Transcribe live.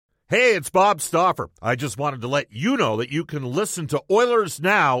Hey, it's Bob Stauffer. I just wanted to let you know that you can listen to Oilers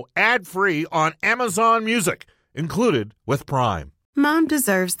Now ad-free on Amazon Music, included with Prime. Mom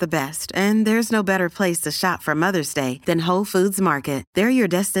deserves the best, and there's no better place to shop for Mother's Day than Whole Foods Market. They're your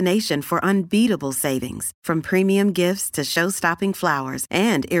destination for unbeatable savings, from premium gifts to show-stopping flowers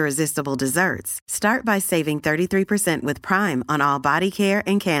and irresistible desserts. Start by saving 33% with Prime on all body care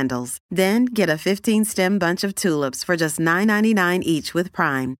and candles. Then get a 15-stem bunch of tulips for just $9.99 each with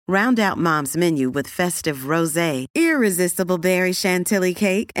Prime. Round out Mom's menu with festive rosé, irresistible berry chantilly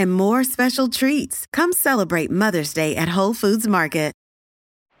cake, and more special treats. Come celebrate Mother's Day at Whole Foods Market.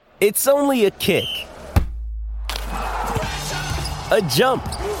 It's only a kick, a jump,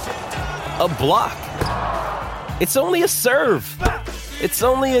 a block. It's only a serve. It's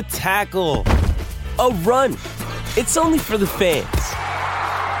only a tackle, a run. It's only for the fans.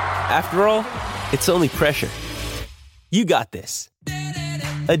 After all, it's only pressure. You got this.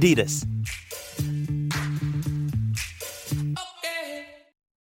 Adidas.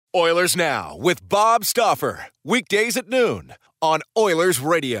 Oilers Now with Bob Stauffer. Weekdays at noon on Oilers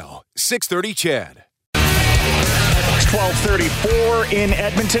Radio, 630 CHED. 12:34 in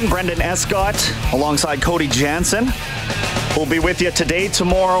Edmonton. Brendan Escott alongside Cody Jansen. We'll be with you today,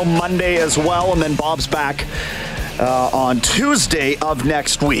 tomorrow, Monday as well, and then Bob's back on Tuesday of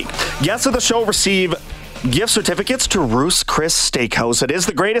next week. Guests of the show receive gift certificates to Ruth's Chris Steakhouse. It is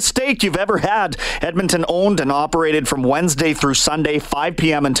the greatest steak you've ever had. Edmonton owned and operated from Wednesday through Sunday, 5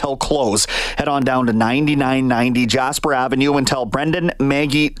 p.m. until close. Head on down to 9990 Jasper Avenue and tell Brendan,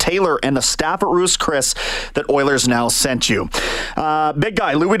 Maggie, Taylor, and the staff at Ruth's Chris that Oilers Now sent you. Big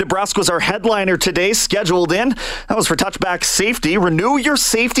guy, Louis DeBrusque was our headliner today, scheduled in. That was for Touchback Safety. Renew your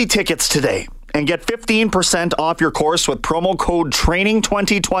safety tickets today and get 15% off your course with promo code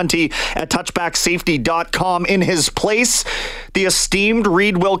TRAINING2020 at touchbacksafety.com. In his place, the esteemed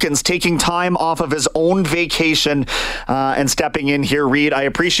Reed Wilkins taking time off of his own vacation and stepping in here. Reed, I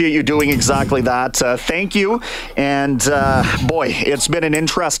appreciate you doing exactly that. Thank you. And boy, it's been an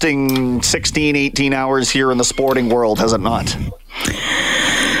interesting 16, 18 hours here in the sporting world, has it not?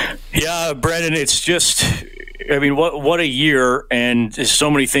 Yeah, Brendan, it's just... I mean, what a year, and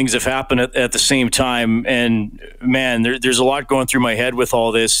so many things have happened at the same time. And man, there's a lot going through my head with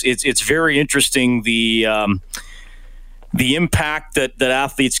all this. It's very interesting the impact that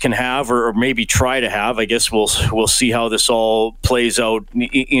athletes can have, or maybe try to have. I guess we'll see how this all plays out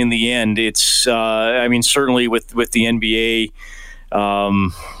in the end. It's I mean, certainly with the NBA.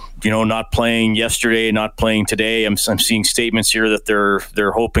 Not playing yesterday, not playing today. I'm seeing statements here that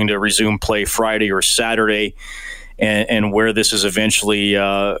they're hoping to resume play Friday or Saturday, and where this is eventually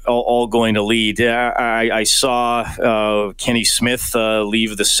all going to lead. I saw Kenny Smith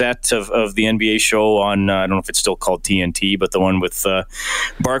leave the set of the NBA show on, I don't know if it's still called TNT, but the one with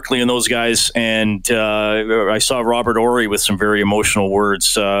Barkley and those guys. And I saw Robert Horry with some very emotional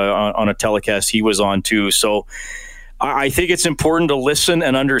words on a telecast he was on too. So I think it's important to listen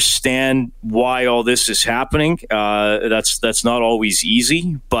and understand why all this is happening. That's not always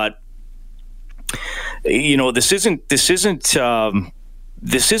easy, but this isn't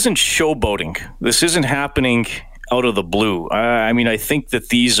showboating. This isn't happening out of the blue. I mean, I think that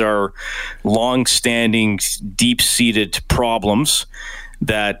these are long-standing, deep-seated problems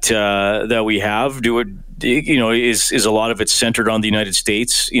that we have. Is a lot of it centered on the United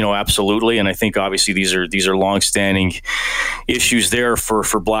States? Absolutely. And I think obviously these are long-standing issues there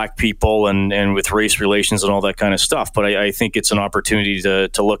for Black people and with race relations and all that kind of stuff. But I think it's an opportunity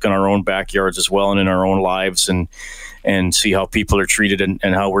to look in our own backyards as well and in our own lives and see how people are treated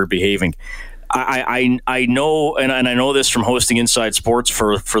and how we're behaving. I know, and I know this from hosting Inside Sports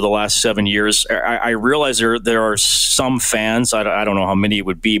for the last 7 years. I realize there are some fans, I don't know how many it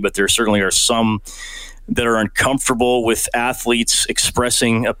would be, but there certainly are some that are uncomfortable with athletes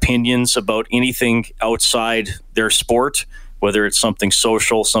expressing opinions about anything outside their sport, whether it's something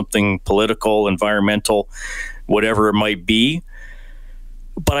social, something political, environmental, whatever it might be.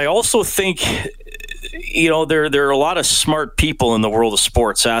 But I also think, there are a lot of smart people in the world of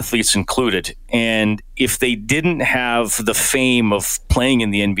sports, athletes included. And if they didn't have the fame of playing in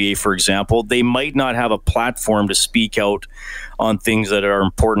the NBA, for example, they might not have a platform to speak out on things that are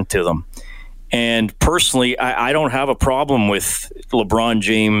important to them. And personally, I don't have a problem with LeBron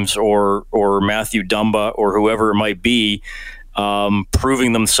James or Matthew Dumba or whoever it might be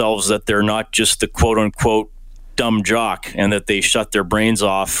proving themselves that they're not just the quote-unquote dumb jock and that they shut their brains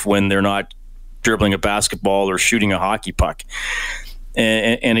off when they're not dribbling a basketball or shooting a hockey puck.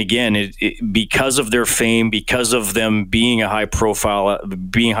 And again, because of their fame, because of them being high-profile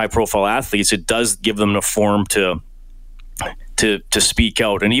athletes, it does give them a forum to to speak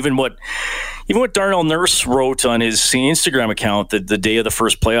out. And even what Darnell Nurse wrote on his Instagram account the day of the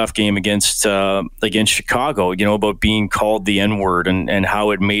first playoff game against Chicago, about being called the N-word and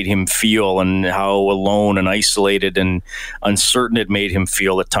how it made him feel and how alone and isolated and uncertain it made him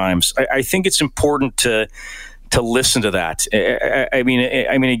feel at times. I think it's important to listen to that. I mean,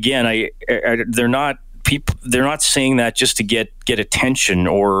 again, they're not saying that just to get attention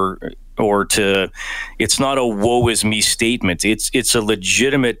or to. It's not a woe is me statement. It's a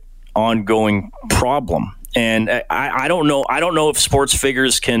legitimate ongoing problem, and I don't know if sports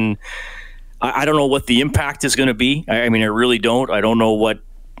figures can. I don't know what the impact is going to be. I mean, I really don't. I don't know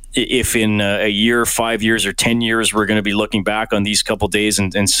if in a year, 5 years, or 10 years, we're going to be looking back on these couple days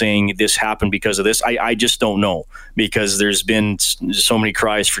and saying this happened because of this. I just don't know, because there's been so many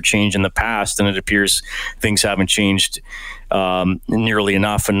cries for change in the past, and it appears things haven't changed nearly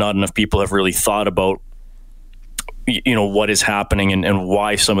enough, and not enough people have really thought about what is happening and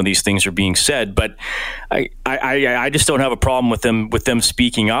why some of these things are being said. But I just don't have a problem with them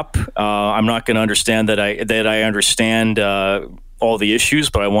speaking up. I'm not going to understand that I understand all the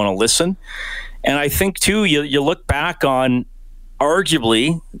issues, but I want to listen. And I think too, you look back on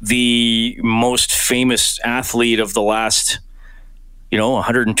arguably the most famous athlete of the last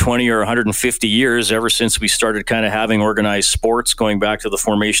 120 or 150 years, ever since we started kind of having organized sports, going back to the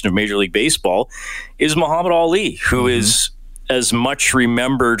formation of Major League Baseball, is Muhammad Ali, who is as much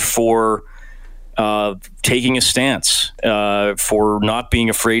remembered for taking a stance, for not being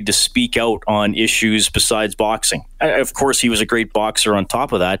afraid to speak out on issues besides boxing. Of course, he was a great boxer on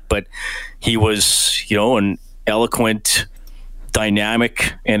top of that, but he was, an eloquent,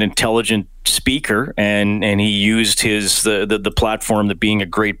 dynamic, and intelligent speaker, and he used the platform that being a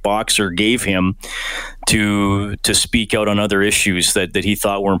great boxer gave him to speak out on other issues that he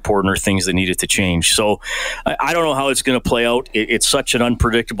thought were important or things that needed to change. So I don't know how it's going to play out. It's such an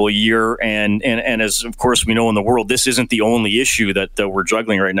unpredictable year, and as of course we know in the world, this isn't the only issue that we're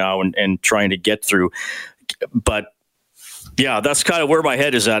juggling right now and trying to get through. But yeah, that's kind of where my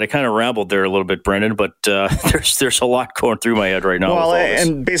head is at. I kind of rambled there a little bit, Brendan, but there's a lot going through my head right now. Well,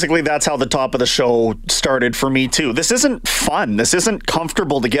 and basically that's how the top of the show started for me too. This isn't fun. This isn't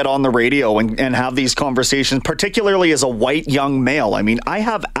comfortable to get on the radio and have these conversations, particularly as a white young male. I mean, I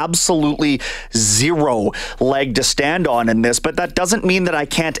have absolutely zero leg to stand on in this, but that doesn't mean that I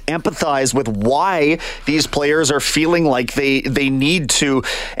can't empathize with why these players are feeling like they need to.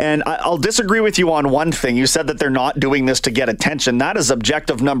 And I'll disagree with you on one thing. You said that they're not doing this to get attention. That is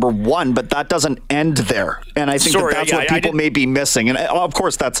objective number one, but that doesn't end there. And I think that's what people may be missing. And of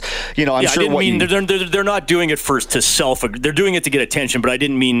course, that's, I'm sure they're not doing it they're doing it to get attention, but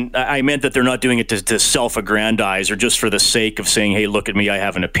I meant that they're not doing it to self-aggrandize or just for the sake of saying, hey, look at me, I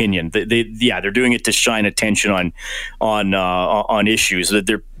have an opinion. They're doing it to shine attention on issues.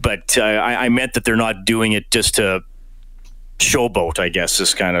 But I meant that they're not doing it just to showboat, I guess,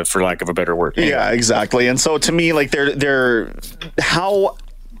 is kind of, for lack of a better word. Yeah, exactly. And so to me, like they're how,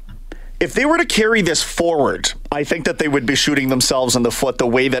 if they were to carry this forward, I think that they would be shooting themselves in the foot the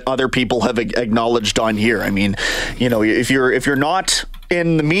way that other people have acknowledged on here. I mean, if you're not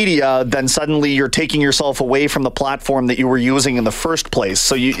in the media, then suddenly you're taking yourself away from the platform that you were using in the first place.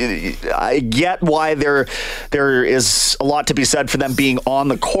 So I get why there is a lot to be said for them being on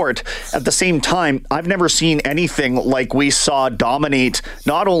the court. At the same time, I've never seen anything like we saw dominate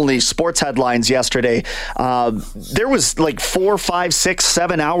not only sports headlines yesterday. There was like 4, 5, 6,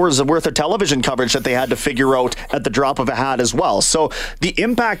 7 hours worth of television coverage that they had to figure out at the drop of a hat as well. So the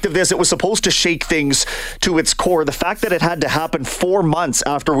impact of this, it was supposed to shake things to its core. The fact that it had to happen 4 months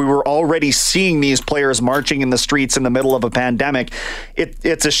after we were already seeing these players marching in the streets in the middle of a pandemic,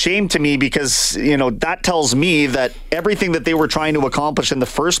 it's a shame to me, because that tells me that everything that they were trying to accomplish in the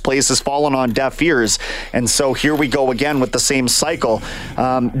first place has fallen on deaf ears. And so here we go again with the same cycle.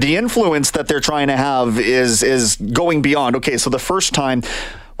 The influence that they're trying to have is going beyond. Okay, so the first time,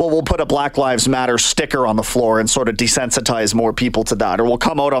 well, we'll put a Black Lives Matter sticker on the floor and sort of desensitize more people to that. Or we'll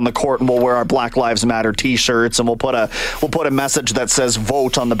come out on the court and we'll wear our Black Lives Matter t-shirts, and we'll put a message that says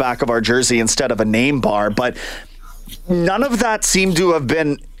vote on the back of our jersey instead of a name bar. But none of that seemed to have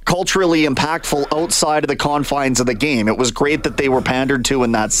been culturally impactful outside of the confines of the game. It was great that they were pandered to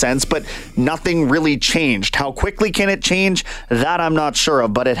in that sense, but nothing really changed. How quickly can it change? That I'm not sure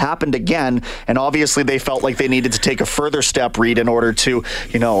of, but it happened again, and obviously they felt like they needed to take a further step, Reed, in order to,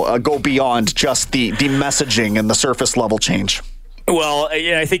 go beyond just the messaging and the surface level change. Well,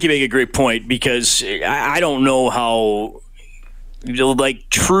 I think you make a great point, because I don't know how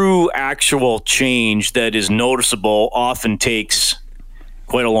true actual change that is noticeable often takes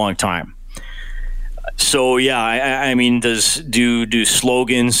quite a long time. So yeah, I mean, do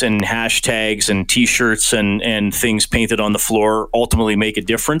slogans and hashtags and T-shirts and things painted on the floor ultimately make a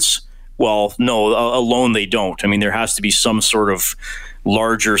difference? Well, no, alone they don't. I mean, there has to be some sort of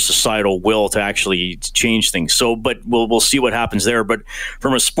larger societal will to actually change things. So, but we'll see what happens there. But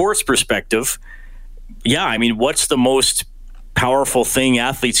from a sports perspective, yeah, I mean, what's the most powerful thing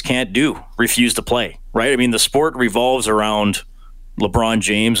athletes can't do? Refuse to play, right? I mean, the sport revolves around LeBron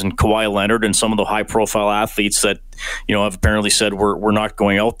James and Kawhi Leonard and some of the high-profile athletes that, you know, have apparently said we're not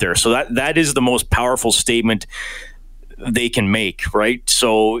going out there. So that is the most powerful statement they can make, right?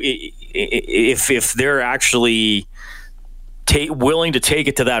 So if they're actually willing to take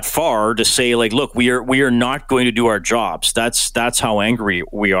it to that far to say, like, look, we are not going to do our jobs. That's how angry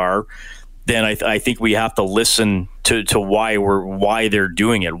we are. Then I think we have to listen to why they're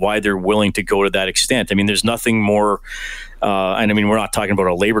doing it, why they're willing to go to that extent. I mean, there's nothing more. And I mean, we're not talking about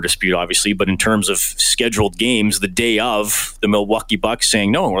a labor dispute, obviously, but in terms of scheduled games, the day of the Milwaukee Bucks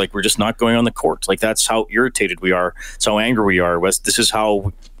saying, no, we're just not going on the court. Like, that's how irritated we are. That's how angry we are.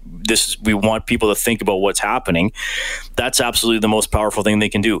 We want people to think about what's happening. That's absolutely the most powerful thing they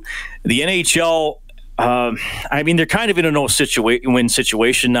can do. The NHL, I mean, they're kind of in a no-win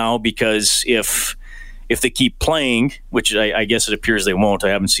situation now, because if they keep playing, which I guess it appears they won't. I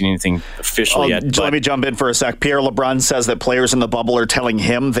haven't seen anything official yet. Let me jump in for a sec. Pierre LeBrun says that players in the bubble are telling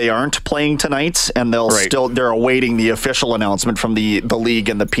him they aren't playing tonight, and they're awaiting the official announcement from the league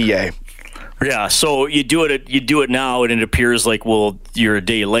and the PA. Yeah, so you do it now, and it appears like, well, you're a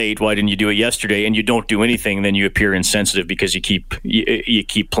day late. Why didn't you do it yesterday? And you don't do anything, then you appear insensitive because you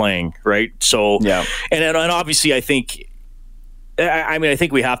keep playing, right? So yeah, and obviously, I think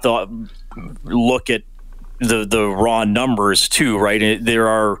we have to look at the raw numbers too, right? There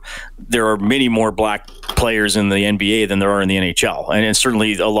are many more black players in the NBA than there are in the NHL, and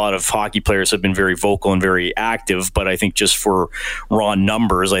certainly a lot of hockey players have been very vocal and very active. But I think just for raw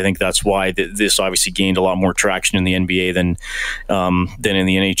numbers, I think that's why this obviously gained a lot more traction in the NBA than in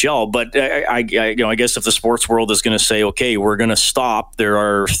the NHL. But I guess if the sports world is going to say, okay, we're going to stop, there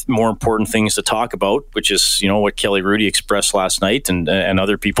are more important things to talk about, which is, you know, what Kelly Hrudey expressed last night, and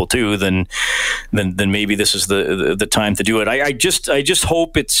other people too. Then maybe this is the time to do it. I just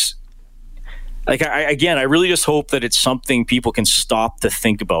hope it's like, I really just hope that it's something people can stop to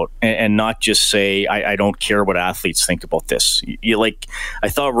think about, and not just say, I don't care what athletes think about this. I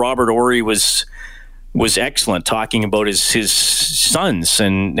thought Robert Horry was excellent talking about his sons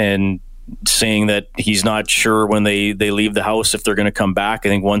and saying that he's not sure when they leave the house if they're going to come back. I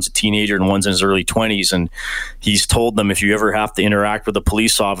think one's a teenager and one's in his early 20s, and he's told them, if you ever have to interact with a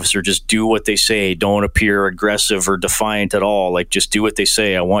police officer, just do what they say. Don't appear aggressive or defiant at all. Like, just do what they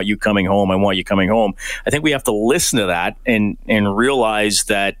say. I want you coming home. I want you coming home. I think we have to listen to that and realize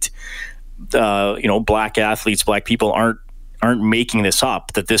that black athletes, black people aren't making this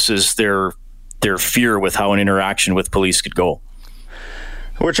up, that this is their fear with how an interaction with police could go.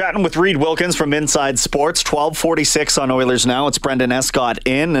 We're chatting with Reed Wilkins from Inside Sports. 12:46 on Oilers Now. It's Brendan Escott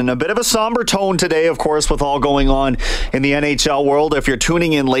in, and a bit of a somber tone today, of course, with all going on in the NHL world. If you're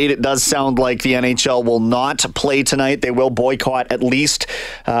tuning in late, it does sound like the NHL will not play tonight. They will boycott at least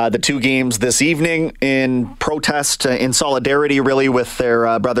the two games this evening in protest, in solidarity, really, with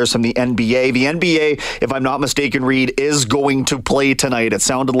their brothers from the NBA. The NBA, if I'm not mistaken, Reed, is going to play tonight. It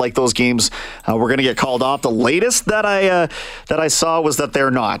sounded like those games were going to get called off. The latest that I saw was that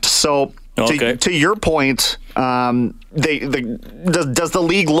they're not. So okay. To your point, does the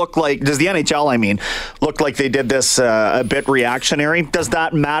league look like, does the NHL, look like they did this a bit reactionary? Does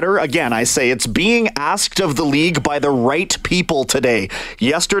that matter? Again, I say it's being asked of the league by the right people today.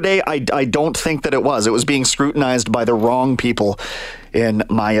 Yesterday, I don't think that it was. It was being scrutinized by the wrong people, in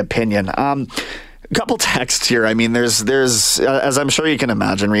my opinion. Couple texts here. There's as I'm sure you can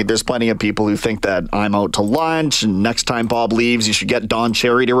imagine, Reed, there's plenty of people who think that I'm out to lunch, and next time Bob leaves, you should get Don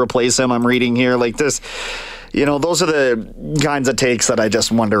Cherry to replace him. I'm reading here like this. Those are the kinds of takes that I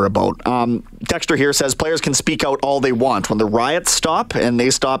just wonder about. Texter here says players can speak out all they want. When the riots stop and they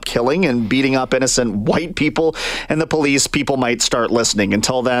stop killing and beating up innocent white people and the police, people might start listening.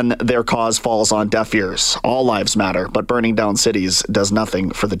 Until then, their cause falls on deaf ears. All lives matter, but burning down cities does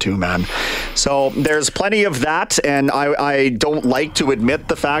nothing for the two men. So there's plenty of that, and I don't like to admit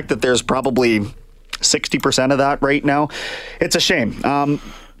the fact that there's probably 60% of that right now. It's a shame.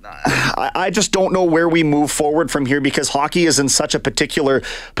 I just don't know where we move forward from here, because hockey is in such a particular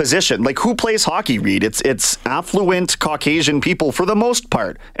position. Like, who plays hockey, Reed? It's affluent Caucasian people for the most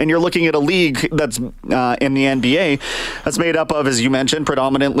part. And you're looking at a league that's in the NBA that's made up of, as you mentioned,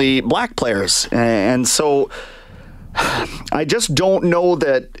 predominantly black players. And so I just don't know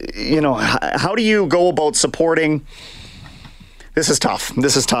that, how do you go about supporting? This is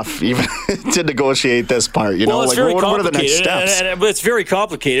tough even to negotiate this part. Well, it's very what are the next complicated, steps? but it's very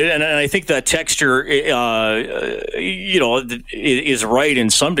complicated, and I think that texture, is right in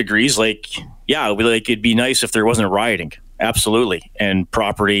some degrees. It'd be nice if there wasn't rioting, absolutely, and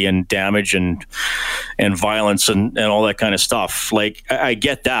property and damage and violence and all that kind of stuff. Like, I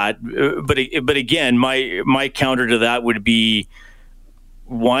get that, but again, my counter to that would be,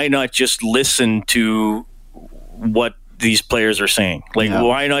 why not just listen to what these players are saying?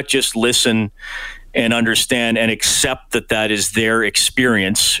 Why not just listen and understand and accept that is their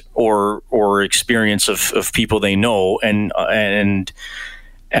experience or experience of people they know, and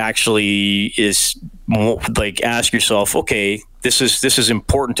actually is ask yourself, okay, this is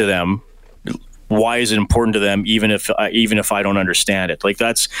important to them. Why is it important to them, even if I don't understand it?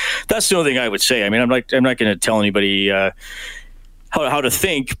 That's the only thing I would say. I mean, I'm not going to tell anybody how to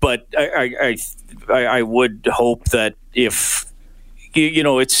think, but I would hope that if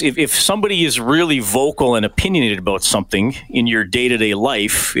somebody is really vocal and opinionated about something in your day-to-day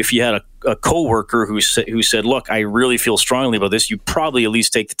life, if you had a coworker who said, look, I really feel strongly about this, you probably at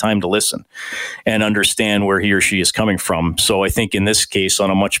least take the time to listen and understand where he or she is coming from. So I think in this case, on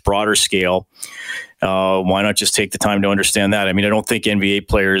a much broader scale, why not just take the time to understand that? I mean, I don't think NBA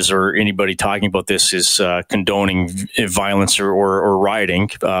players or anybody talking about this is condoning violence or rioting.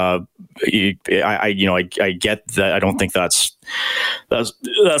 I get that. I don't think that's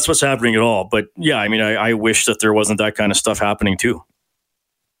what's happening at all. But yeah, I mean, I wish that there wasn't that kind of stuff happening too.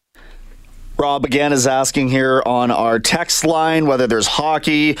 Rob again is asking here on our text line whether there's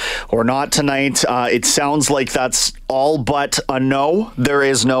hockey or not tonight. It sounds like that's all but a no. There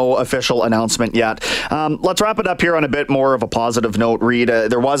is no official announcement yet. Let's wrap it up here on a bit more of a positive note, Reed.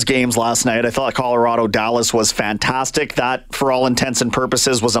 There was games last night. I thought Colorado-Dallas was fantastic. That, for all intents and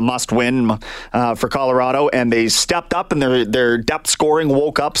purposes, was a must-win for Colorado, and they stepped up and their depth scoring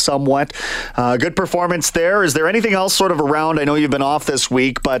woke up somewhat. Good performance there. Is there anything else sort of around? I know you've been off this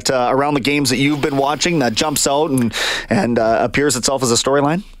week, but around the games that you've been watching that jumps out and appears itself as a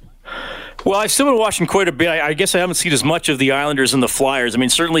storyline? Well, I've still been watching quite a bit. I guess I haven't seen as much of the Islanders and the Flyers. I mean,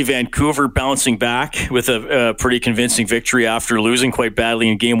 certainly Vancouver bouncing back with a pretty convincing victory after losing quite badly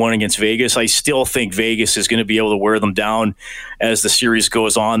in Game 1 against Vegas. I still think Vegas is going to be able to wear them down as the series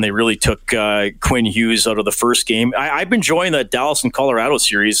goes on. They really took Quinn Hughes out of the first game. I've been enjoying that Dallas and Colorado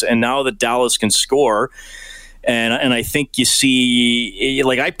series, and now that Dallas can score, and I think you see,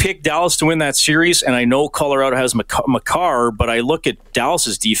 I picked Dallas to win that series, and I know Colorado has Makar, but I look at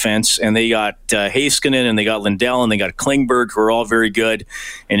Dallas's defense, and they got Heiskanen, and they got Lindell, and they got Klingberg, who are all very good,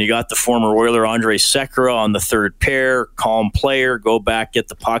 and you got the former Oiler Andre Sekera on the third pair, calm player, go back, get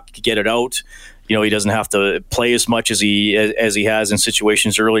the puck, get it out. He doesn't have to play as much as he has in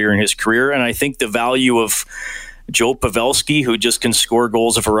situations earlier in his career, and I think the value of Joe Pavelski, who just can score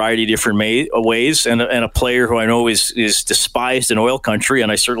goals a variety of different ways, and a player who I know is despised in oil country, and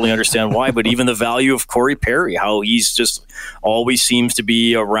I certainly understand why, but even the value of Corey Perry, how he's just always seems to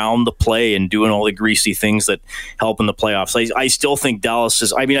be around the play and doing all the greasy things that help in the playoffs. I still think Dallas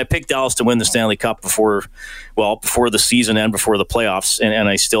is, I picked Dallas to win the Stanley Cup before the season and before the playoffs, and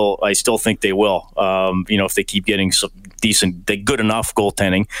I still think they will, if they keep getting some decent, good enough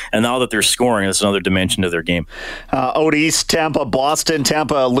goaltending, and now that they're scoring, that's another dimension to their game. Out east,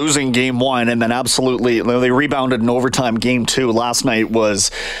 Tampa losing Game 1, and then absolutely they rebounded in overtime Game 2. Last night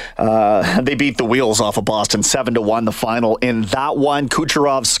was they beat the wheels off of Boston 7-1 the final in that one.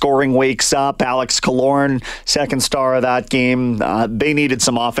 Kucherov's scoring wakes up. Alex Killorn, second star of that game. They needed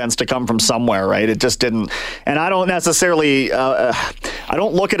some offense to come from somewhere, right? It just didn't. And I don't necessarily I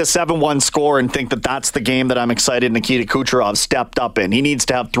don't look at a 7-1 score and think that that's the game that I'm excited Nikita Kucherov stepped up in. He needs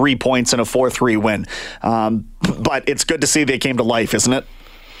to have 3 points and a 4-3 win. But it's good to see they came to life, isn't it?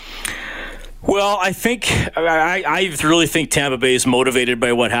 Well, I really think Tampa Bay is motivated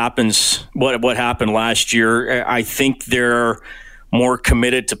by what happened last year. I think they're more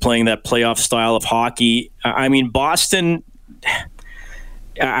committed to playing that playoff style of hockey. Boston,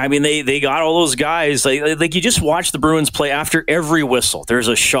 they got all those guys. Like you just watch the Bruins play. After every whistle, there's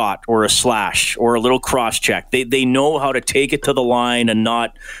a shot or a slash or a little cross check. They know how to take it to the line and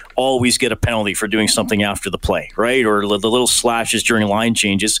not always get a penalty for doing something after the play, right? Or the little slashes during line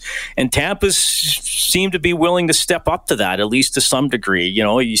changes. And Tampa seem to be willing to step up to that, at least to some degree.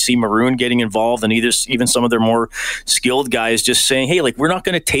 You see Maroon getting involved, and even some of their more skilled guys just saying, hey, we're not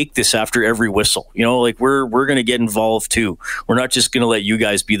going to take this after every whistle. We're going to get involved too. We're not just going to let you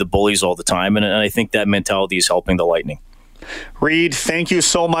guys be the bullies all the time. And I think that mentality is helping the Lightning. Reed, thank you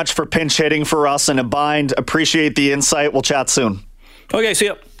so much for pinch hitting for us in a bind. Appreciate the insight. We'll chat soon. Okay, see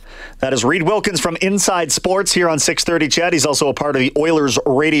ya. That is Reed Wilkins from Inside Sports here on 630 CHED. He's also a part of the Oilers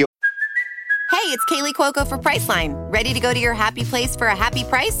radio. Hey, it's Kaylee Cuoco for Priceline. Ready to go to your happy place for a happy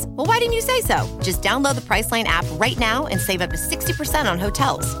price? Well, why didn't you say so? Just download the Priceline app right now and save up to 60% on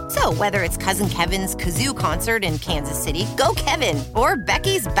hotels. So whether it's Cousin Kevin's Kazoo Concert in Kansas City, go Kevin, or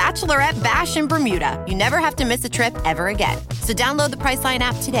Becky's Bachelorette Bash in Bermuda, you never have to miss a trip ever again. So download the Priceline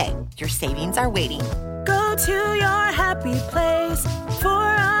app today. Your savings are waiting. Go to your happy place for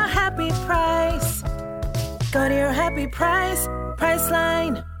a happy price. Go to your happy price,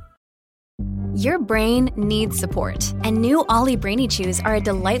 Priceline. Your brain needs support, and new Ollie Brainy Chews are a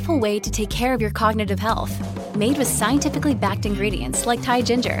delightful way to take care of your cognitive health. Made with scientifically backed ingredients like Thai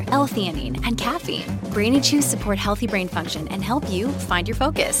ginger, L-theanine, and caffeine, Brainy Chews support healthy brain function and help you find your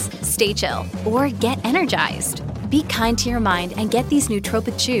focus, stay chill, or get energized. Be kind to your mind and get these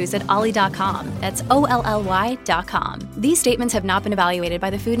nootropic chews at ollie.com. That's OLLY.com. These statements have not been evaluated by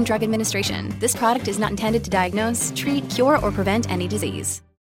the Food and Drug Administration. This product is not intended to diagnose, treat, cure, or prevent any disease.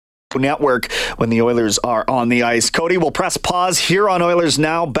 Network when the Oilers are on the ice. Cody, will press pause here on Oilers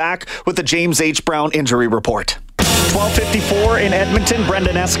Now. Back with the James H. Brown injury report. 12:54 in Edmonton.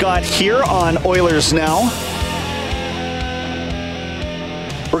 Brendan Escott here on Oilers Now.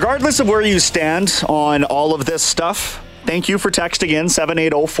 Regardless of where you stand on all of this stuff, thank you for texting in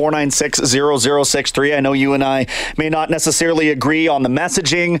 780-496-0063. I know you and I may not necessarily agree on the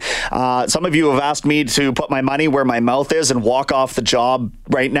messaging. Some of you have asked me to put my money where my mouth is and walk off the job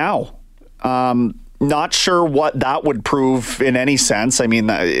right now. Not sure what that would prove in any sense. I mean,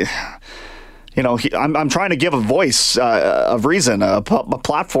 I'm trying to give a voice of reason, a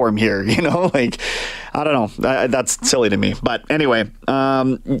platform here, I don't know. That's silly to me. But anyway,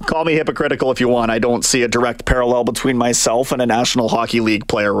 call me hypocritical if you want. I don't see a direct parallel between myself and a National Hockey League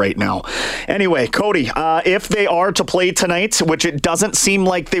player right now. Anyway, Cody, if they are to play tonight, which it doesn't seem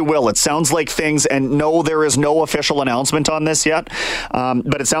like they will, it sounds like things, and no, there is no official announcement on this yet,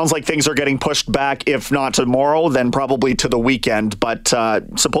 but it sounds like things are getting pushed back, if not tomorrow, then probably to the weekend. But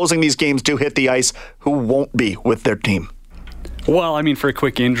supposing these games do hit the ice, who won't be with their team? Well, I mean, for a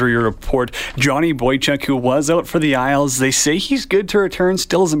quick injury report, Johnny Boychuk, who was out for the Isles, they say he's good to return,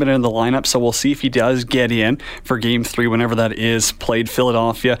 still hasn't been in the lineup, so we'll see if he does get in for Game 3, whenever that is. Played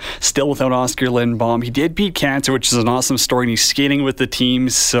Philadelphia, still without Oscar Lindblom. He did beat cancer, which is an awesome story, and he's skating with the team,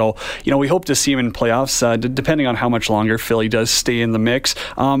 so, we hope to see him in playoffs, depending on how much longer Philly does stay in the mix.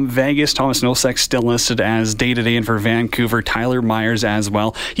 Vegas, Thomas Nosek still listed as day-to-day, and for Vancouver, Tyler Myers as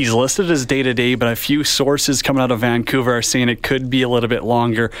well. He's listed as day-to-day, but a few sources coming out of Vancouver are saying it could be a little bit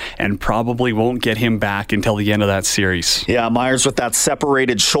longer and probably won't get him back until the end of that series. Yeah, Myers with that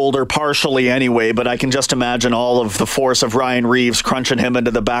separated shoulder partially anyway, but I can just imagine all of the force of Ryan Reeves crunching him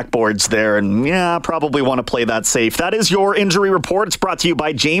into the backboards there, and probably want to play that safe. That is your injury report. It's brought to you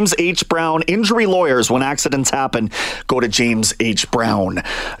by James H. Brown Injury Lawyers. When accidents happen, go to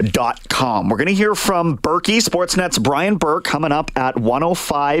jameshbrown.com. We're going to hear from Berkey, Sportsnet's Brian Burke, coming up at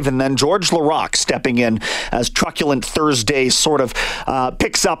 1:05, and then George Laraque stepping in as Truculent Thursday sort of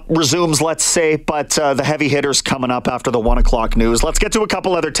resumes, let's say, but the heavy hitters coming up after the 1 o'clock news. Let's get to a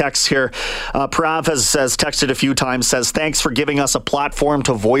couple other texts here. Prav has texted a few times, says, thanks for giving us a platform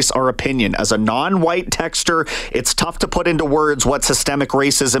to voice our opinion. As a non-white texter, it's tough to put into words what systemic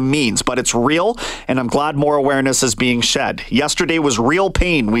racism means, but it's real, and I'm glad more awareness is being shed. Yesterday was real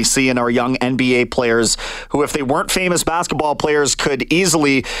pain we see in our young NBA players who, if they weren't famous basketball players, could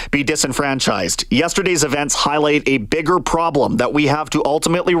easily be disenfranchised. Yesterday's events highlight a bigger problem that we have to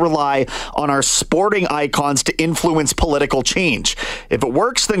ultimately rely on our sporting icons to influence political change. If it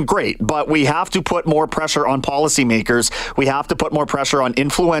works, then great, but we have to put more pressure on policymakers. We have to put more pressure on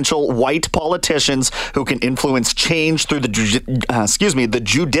influential white politicians who can influence change through the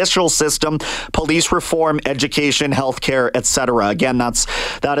judicial system, police reform, education, healthcare, etc. Again,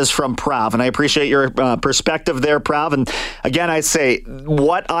 that is from Prav, and I appreciate your perspective there, Prav. And again, I say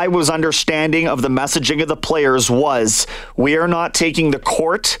what I was understanding of the messaging of the players was, we are not taking the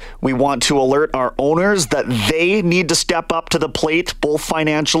court. We want to alert our owners that they need to step up to the plate, both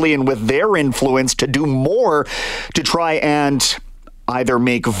financially and with their influence, to do more to try and either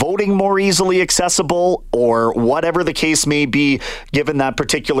make voting more easily accessible or whatever the case may be, given that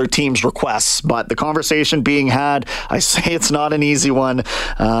particular team's requests. But the conversation being had, I say it's not an easy one.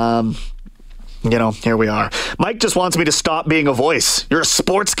 Here we are. Mike just wants me to stop being a voice. You're a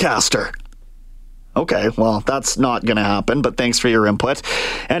sportscaster. Okay, well, that's not going to happen, but thanks for your input.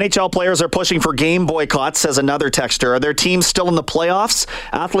 NHL players are pushing for game boycotts, says another texter. Are their teams still in the playoffs?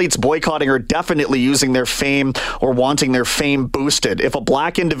 Athletes boycotting are definitely using their fame or wanting their fame boosted. If a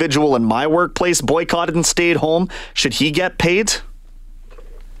black individual in my workplace boycotted and stayed home, should he get paid?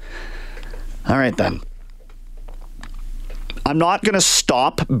 All right, then. I'm not going to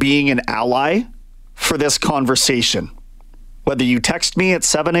stop being an ally for this conversation. Whether you text me at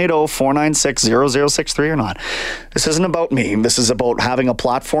 780-496-0063 or not. This isn't about me. This is about having a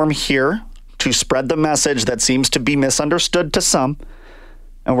platform here to spread the message that seems to be misunderstood to some.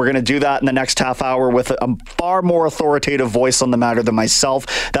 And we're going to do that in the next half hour with a far more authoritative voice on the matter than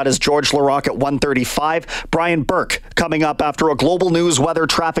myself. That is George Larocque at 1:35. Brian Burke coming up after a Global News weather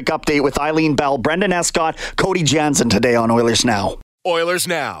traffic update with Eileen Bell, Brendan Escott, Cody Jansen today on Oilers Now. Oilers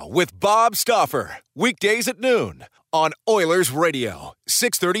Now with Bob Stauffer. Weekdays at noon on Oilers Radio,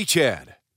 630 CHED.